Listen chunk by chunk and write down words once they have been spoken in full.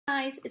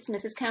guys, it's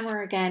Mrs.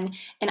 Kemmerer again,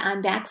 and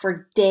I'm back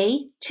for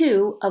day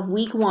 2 of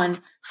week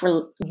 1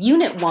 for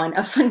unit 1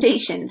 of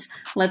Fundations.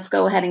 Let's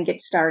go ahead and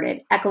get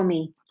started. Echo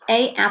me.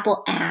 A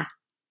apple a.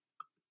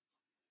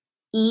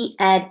 E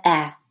ed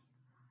a.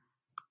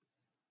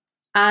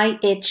 I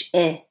itch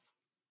I.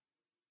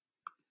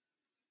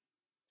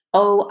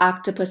 O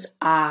octopus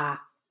ah.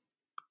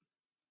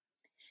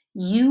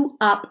 U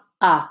up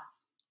a.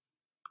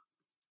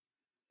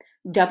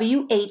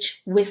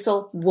 WH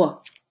whistle w.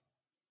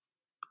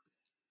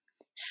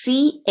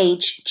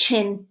 CH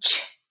chin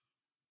ch.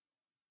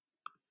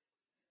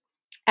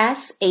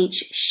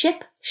 SH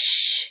ship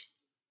sh.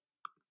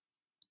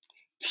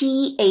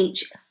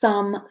 TH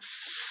thumb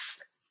f.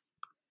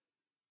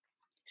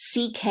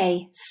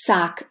 CK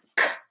sock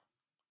k.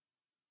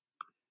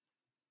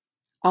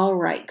 All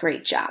right,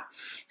 great job.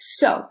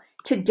 So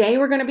today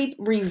we're going to be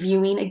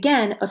reviewing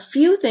again a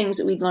few things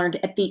that we learned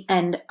at the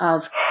end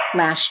of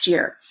last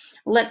year.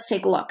 Let's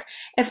take a look.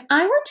 If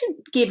I were to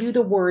give you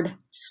the word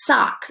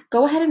sock,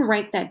 go ahead and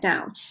write that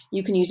down.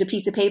 You can use a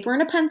piece of paper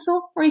and a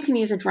pencil, or you can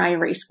use a dry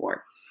erase board.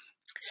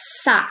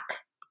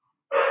 Sock.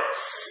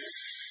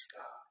 S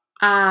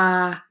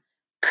a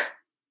k.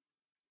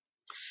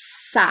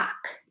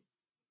 Sock.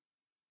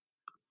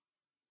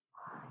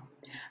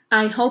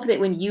 I hope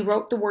that when you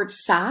wrote the word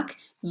sock,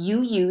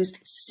 you used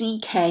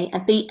CK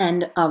at the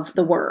end of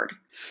the word.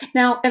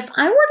 Now, if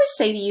I were to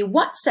say to you,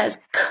 what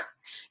says k?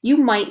 You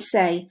might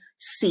say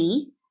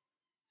C,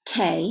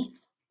 K,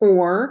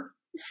 or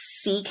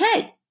CK.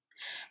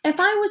 If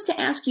I was to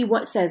ask you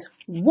what says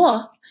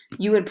W,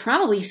 you would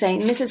probably say,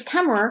 Mrs.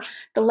 Kemmerer,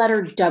 the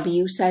letter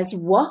W says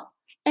W,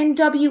 and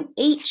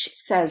WH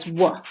says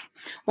W.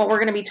 What we're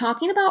going to be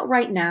talking about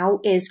right now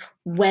is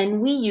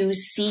when we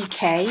use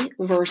CK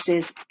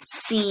versus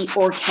C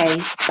or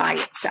K by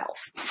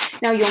itself.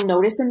 Now you'll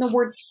notice in the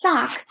word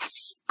sock,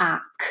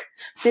 sock,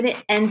 that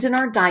it ends in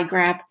our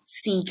digraph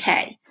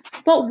CK.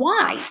 But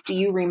why? Do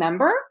you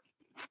remember?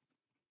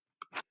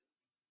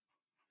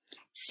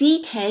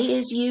 CK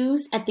is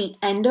used at the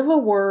end of a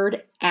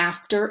word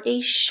after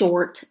a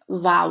short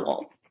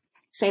vowel.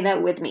 Say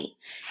that with me.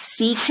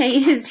 CK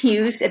is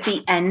used at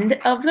the end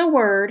of the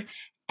word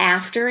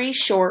after a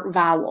short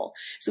vowel.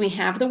 So we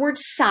have the word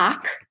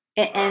sock.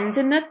 It ends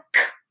in the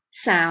k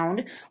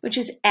sound, which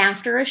is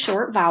after a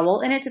short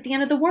vowel, and it's at the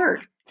end of the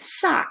word,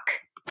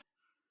 sock.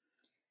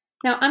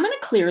 Now I'm going to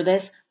clear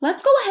this.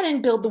 Let's go ahead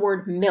and build the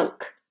word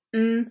milk.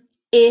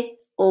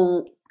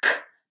 M-I-L-K,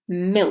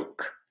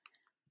 milk.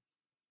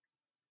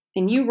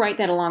 And you write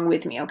that along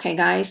with me, okay,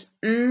 guys?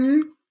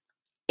 M-I-L-K.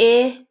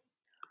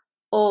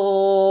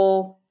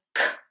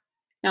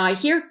 Now I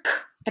hear k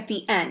at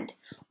the end.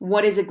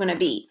 What is it going to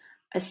be?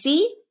 A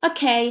C, a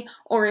K,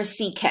 or a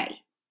CK?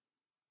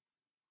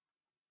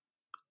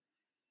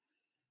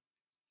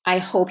 I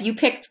hope you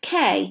picked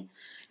K.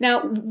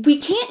 Now, we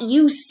can't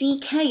use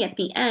CK at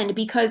the end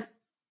because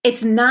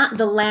it's not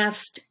the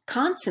last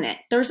consonant.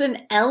 There's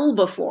an L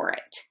before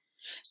it.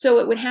 So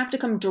it would have to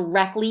come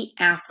directly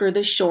after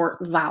the short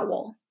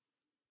vowel.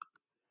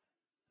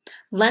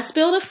 Let's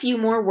build a few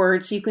more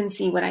words so you can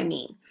see what I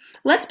mean.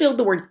 Let's build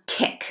the word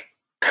kick.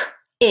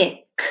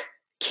 K-I-K,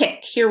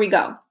 kick. Here we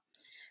go.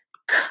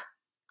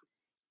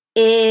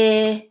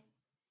 K-I-K.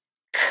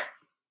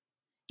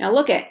 Now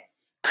look at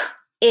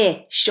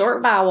K-I,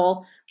 short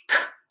vowel. K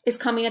is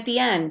coming at the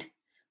end.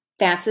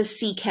 That's a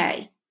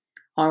CK.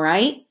 All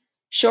right?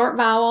 Short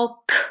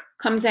vowel, K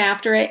comes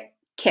after it.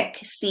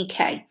 Kick,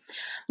 CK.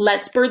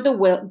 Let's build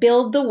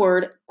the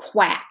word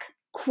quack.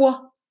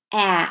 Quack,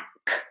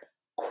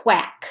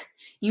 quack.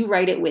 You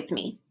write it with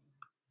me.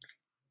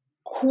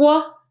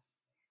 Quack,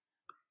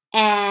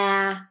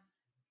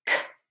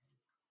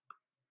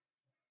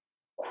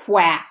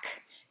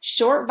 quack.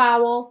 Short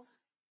vowel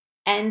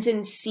ends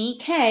in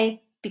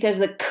CK because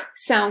the k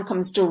sound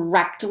comes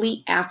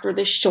directly after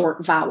the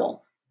short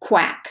vowel.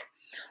 Quack.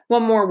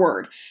 One more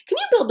word. Can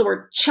you build the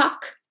word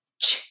chuck?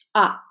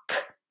 Chuck.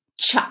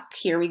 Chuck.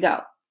 Here we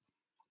go.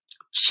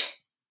 Ch.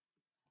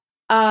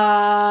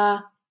 K.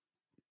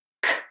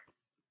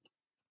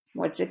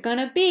 What's it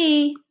gonna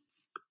be?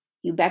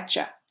 You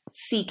betcha.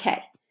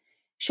 CK.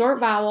 Short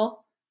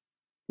vowel.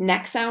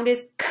 Next sound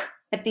is k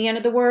at the end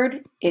of the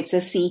word. It's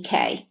a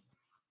CK.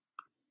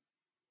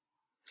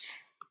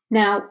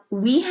 Now,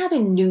 we have a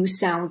new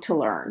sound to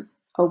learn,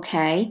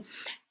 okay?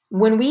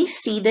 When we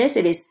see this,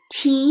 it is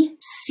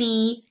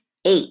TCH.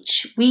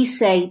 We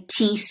say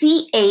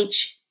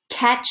TCH,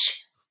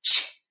 catch,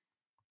 ch.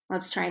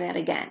 Let's try that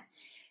again.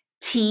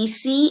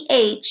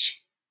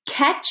 TCH,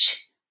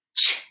 catch,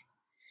 ch.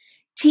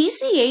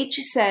 TCH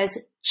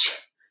says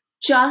ch,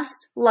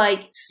 just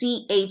like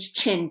CH,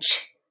 chin,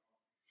 ch.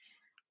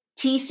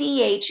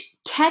 TCH,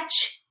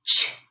 catch,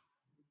 ch.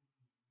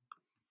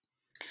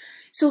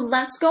 So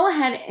let's go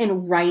ahead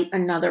and write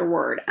another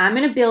word. I'm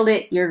going to build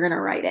it. You're going to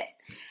write it.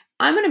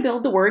 I'm going to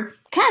build the word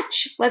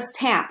catch. Let's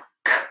tap.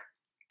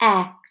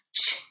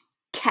 K-A-Ch,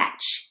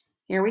 catch.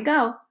 Here we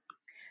go.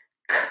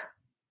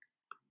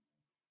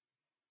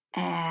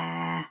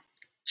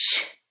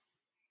 K-A-Ch,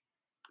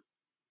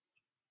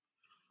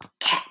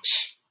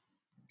 catch.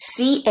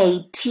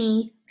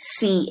 C-A-T-C-H.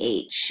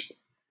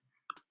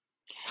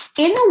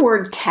 In the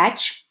word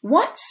catch,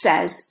 what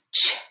says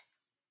ch?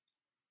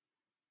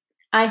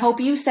 I hope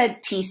you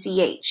said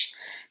TCH.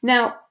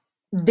 Now,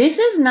 this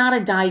is not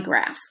a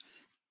digraph.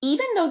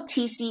 Even though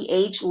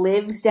TCH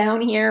lives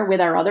down here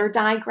with our other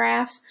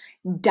digraphs,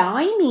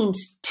 di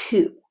means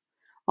two.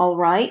 All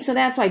right, so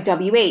that's why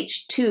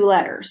WH, 2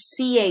 letters,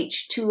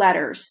 CH, 2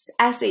 letters,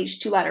 SH,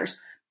 2 letters.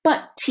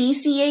 But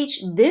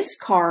TCH, this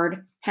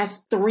card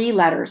has 3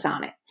 letters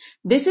on it.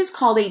 This is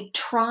called a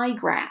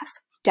trigraph.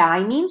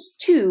 Di means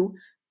 2,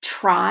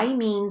 tri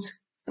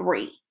means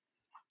 3.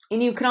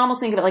 And you can almost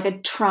think of it like a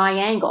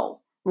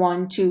triangle.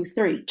 1, 2,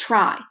 3,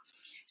 tri.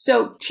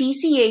 So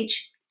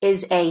TCH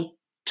is a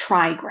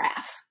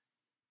trigraph.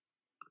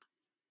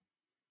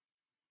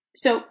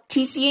 So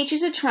TCH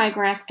is a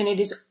trigraph and it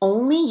is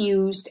only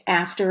used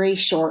after a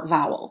short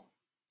vowel,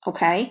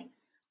 okay?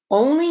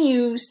 Only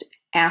used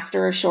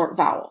after a short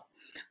vowel.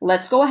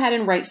 Let's go ahead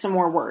and write some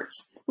more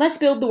words. Let's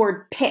build the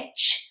word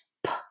pitch.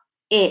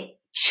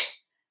 P-itch.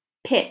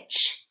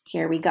 Pitch.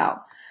 Here we go.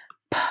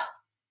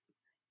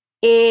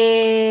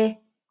 P-itch.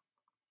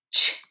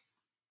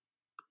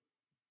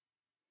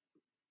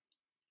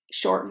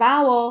 Short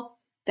vowel.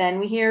 Then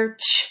we hear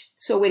ch.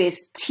 So it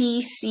is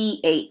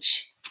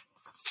TCH.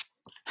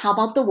 How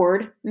about the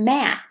word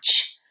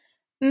match?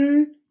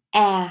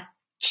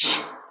 M-a-ch,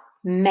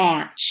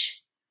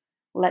 match.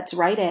 Let's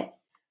write it.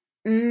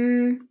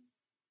 M-a-ch.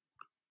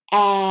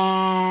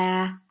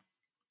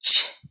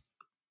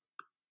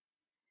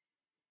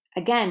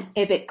 Again,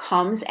 if it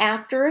comes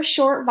after a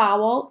short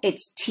vowel,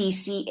 it's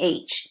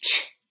TCH.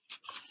 Ch.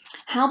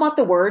 How about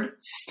the word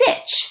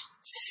stitch?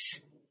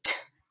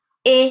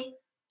 S-t-itch,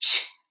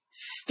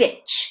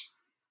 stitch.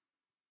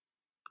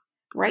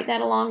 Write that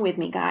along with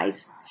me,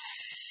 guys.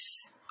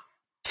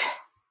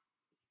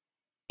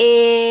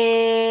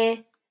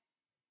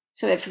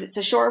 So if it's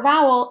a short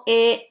vowel,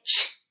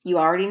 itch, you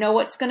already know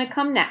what's going to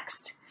come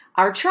next.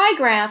 Our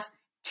trigraph,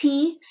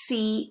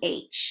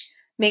 TCH.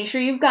 Make sure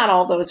you've got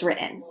all those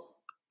written.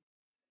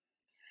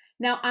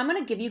 Now I'm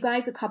going to give you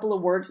guys a couple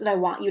of words that I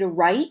want you to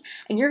write,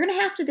 and you're going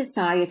to have to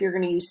decide if you're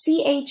going to use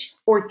CH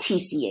or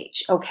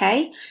TCH,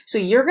 okay? So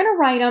you're going to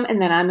write them,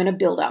 and then I'm going to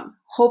build them.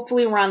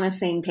 Hopefully we're on the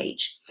same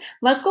page.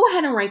 Let's go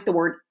ahead and write the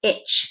word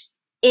itch.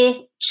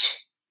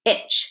 Itch,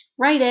 itch.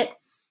 Write it.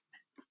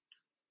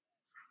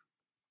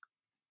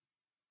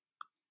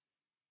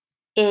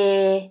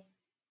 Itch,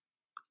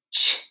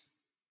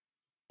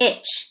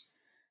 itch.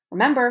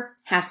 Remember,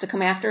 has to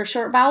come after a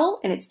short vowel,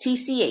 and it's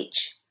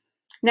TCH.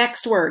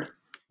 Next word,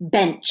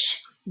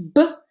 bench.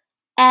 B-e-n-ch,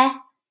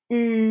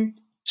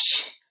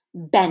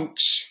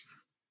 bench.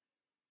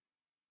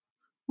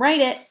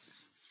 Write it.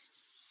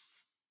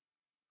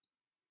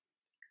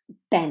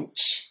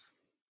 Bench.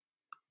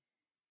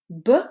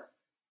 B-e-n-ch.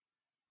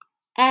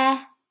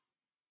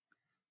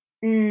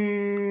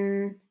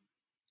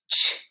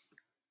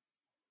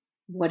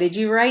 What did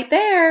you write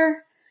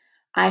there?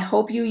 I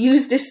hope you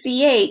used a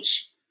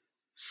CH.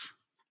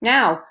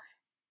 Now,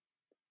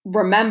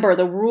 remember,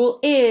 the rule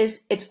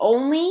is it's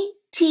only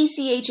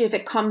TCH if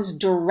it comes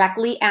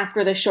directly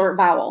after the short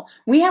vowel.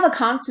 We have a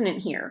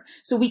consonant here,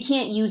 so we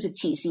can't use a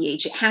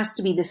TCH. It has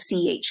to be the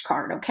CH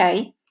card,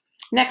 okay?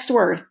 Next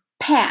word,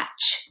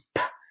 patch.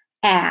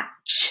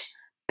 P-atch,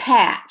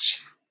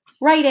 patch.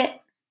 Write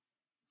it.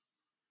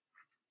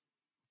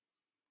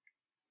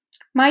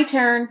 My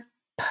turn.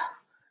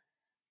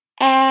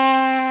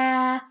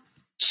 P-atch,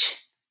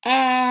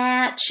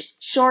 atch.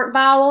 Short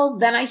vowel,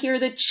 then I hear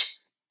the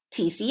ch.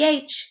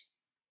 TCH.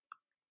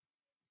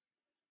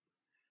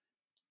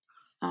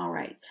 All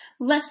right,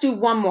 let's do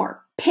one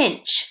more.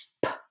 Pinch.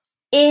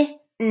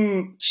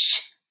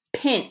 P-inch.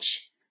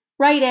 Pinch.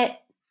 Write it.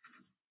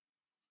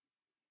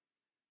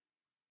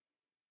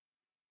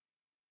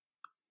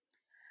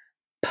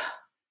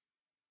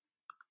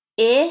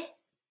 P-inch.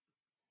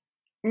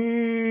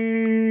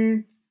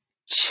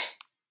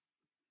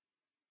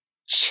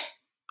 Ch.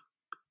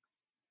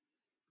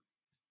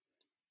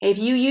 If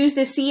you used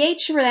a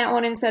CH for that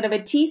one instead of a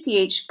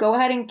TCH, go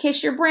ahead and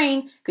kiss your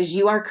brain because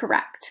you are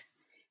correct.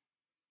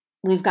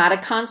 We've got a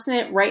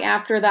consonant right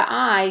after the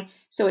I,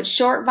 so it's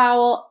short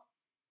vowel,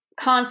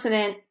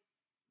 consonant,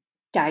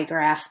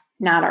 digraph,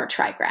 not our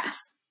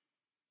trigraph.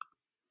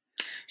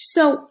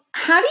 So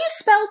how do you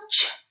spell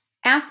ch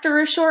after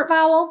a short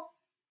vowel?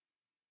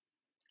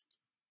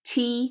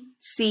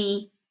 T-C-H.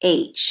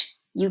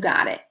 You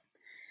got it.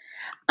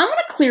 I'm going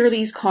to clear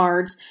these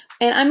cards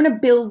and I'm going to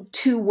build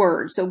 2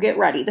 words, so get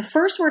ready. The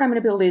first word I'm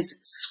going to build is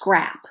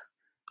scrap.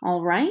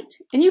 All right,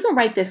 and you can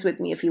write this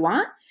with me if you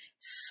want.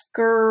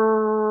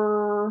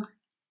 Scrap.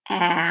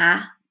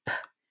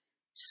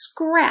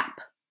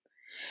 Scrap.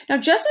 Now,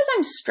 just as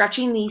I'm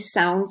stretching these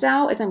sounds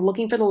out, as I'm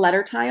looking for the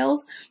letter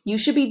tiles, you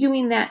should be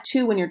doing that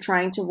too when you're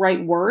trying to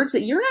write words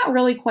that you're not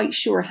really quite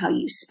sure how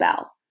you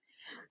spell.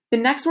 The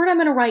next word I'm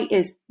going to write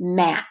is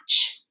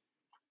match.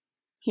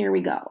 Here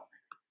we go.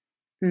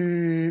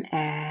 M-a-ch.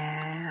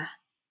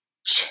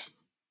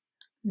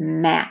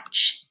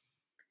 Match.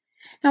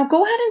 Now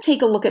go ahead and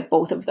take a look at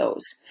both of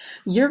those.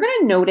 You're going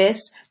to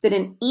notice that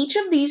in each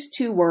of these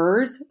two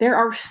words, there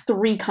are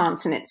 3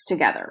 consonants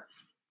together.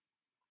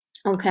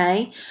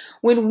 Okay?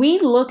 When we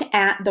look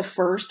at the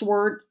first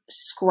word,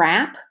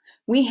 scrap,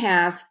 we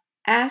have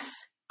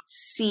S-C-R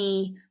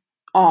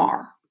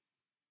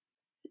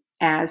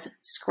as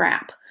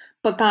scrap.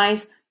 But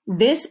guys,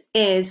 this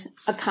is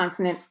a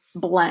consonant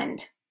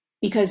blend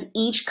because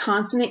each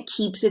consonant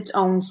keeps its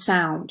own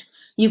sound.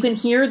 You can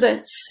hear the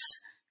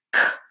S, K,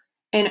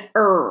 and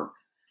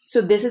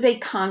So this is a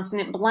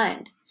consonant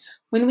blend.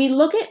 When we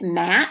look at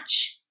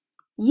match,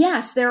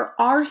 yes, there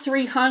are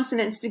 3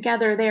 consonants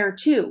together there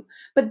too,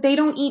 but they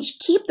don't each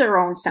keep their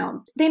own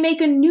sound. They make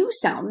a new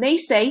sound. They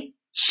say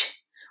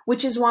ch,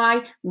 which is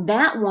why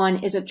that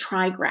one is a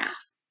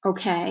trigraph,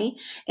 okay?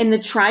 In the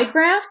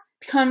trigraph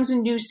becomes a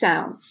new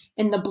sound.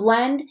 In the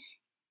blend,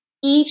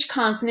 each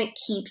consonant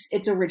keeps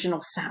its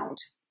original sound.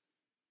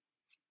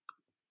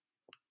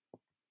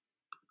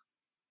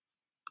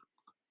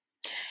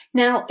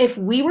 Now, if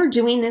we were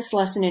doing this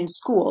lesson in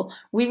school,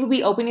 we would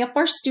be opening up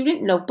our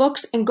student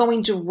notebooks and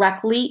going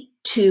directly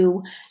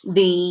to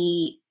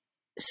the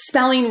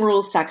spelling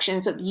rules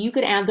section so that you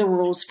could add the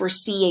rules for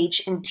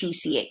CH and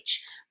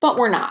TCH, but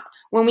we're not.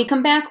 When we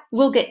come back,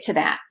 we'll get to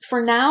that.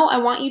 For now, I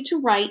want you to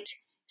write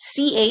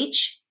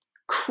CH,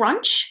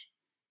 crunch,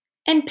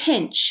 and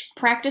pinch.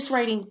 Practice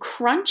writing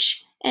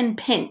crunch and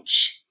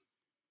pinch.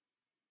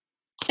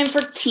 And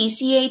for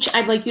TCH,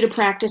 I'd like you to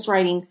practice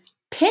writing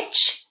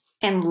pitch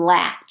and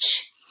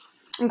latch.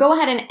 And go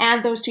ahead and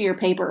add those to your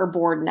paper or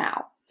board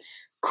now.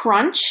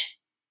 Crunch,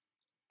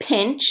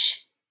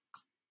 pinch,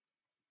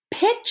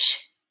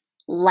 pitch,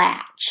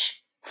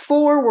 latch.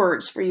 4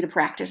 words for you to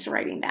practice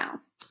writing down.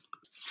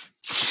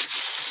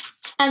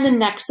 And the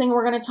next thing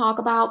we're going to talk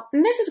about,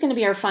 and this is going to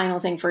be our final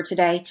thing for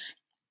today,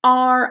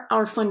 are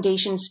our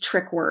Fundations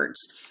trick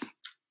words.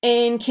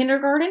 In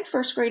kindergarten,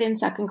 1st grade, and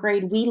 2nd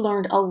grade, we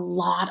learned a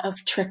lot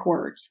of trick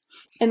words.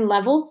 In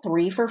level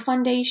 3 for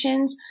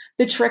Fundations,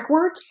 the trick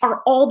words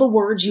are all the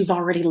words you've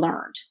already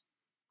learned.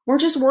 We're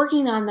just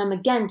working on them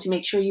again to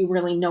make sure you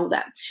really know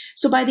them.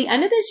 So by the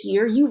end of this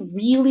year, you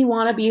really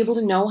want to be able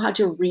to know how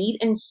to read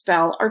and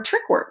spell our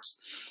trick words.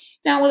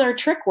 Now with our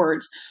trick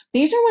words,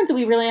 these are ones that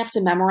we really have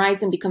to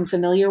memorize and become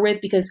familiar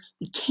with because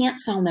we can't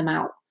sound them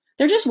out.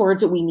 They're just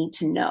words that we need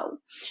to know.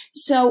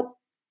 So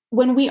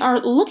when we are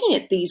looking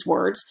at these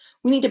words,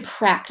 we need to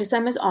practice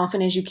them as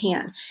often as you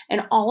can.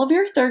 And all of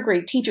your 3rd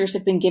grade teachers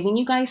have been giving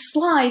you guys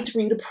slides for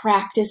you to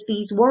practice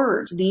these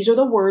words. These are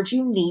the words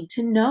you need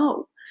to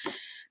know.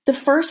 The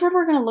first word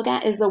we're going to look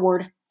at is the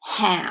word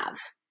have.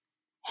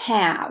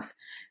 Have.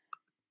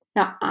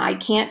 Now, I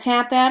can't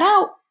tap that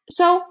out,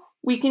 so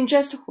we can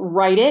just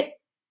write it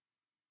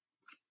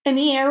in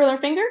the air with our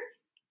finger,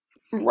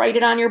 write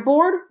it on your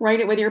board, write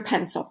it with your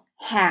pencil.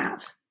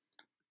 Have.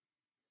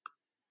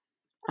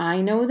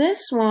 I know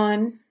this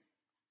one.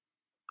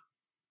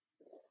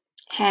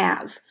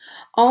 Have.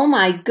 Oh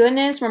my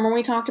goodness, remember when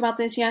we talked about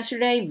this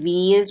yesterday?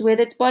 V is with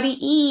its buddy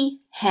E.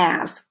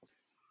 Have.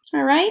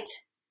 All right?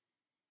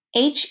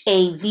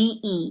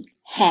 H-A-V-E.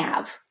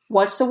 Have.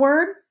 What's the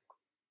word?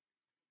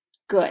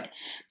 Good.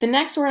 The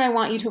next word I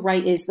want you to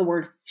write is the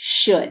word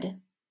should.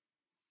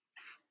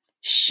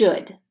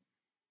 Should.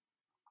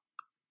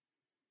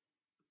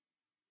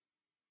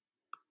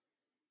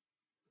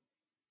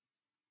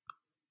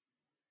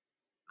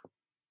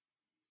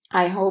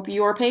 I hope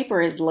your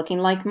paper is looking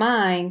like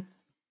mine.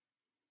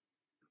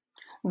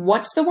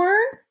 What's the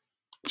word?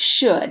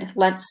 Should.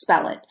 Let's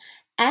spell it.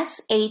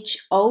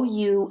 S-H-O-U-L-D,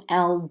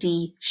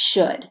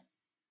 should.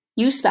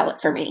 You spell it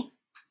for me.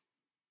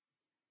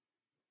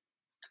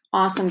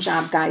 Awesome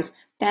job, guys.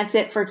 That's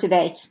it for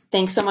today.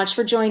 Thanks so much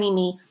for joining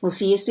me. We'll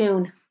see you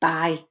soon.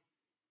 Bye.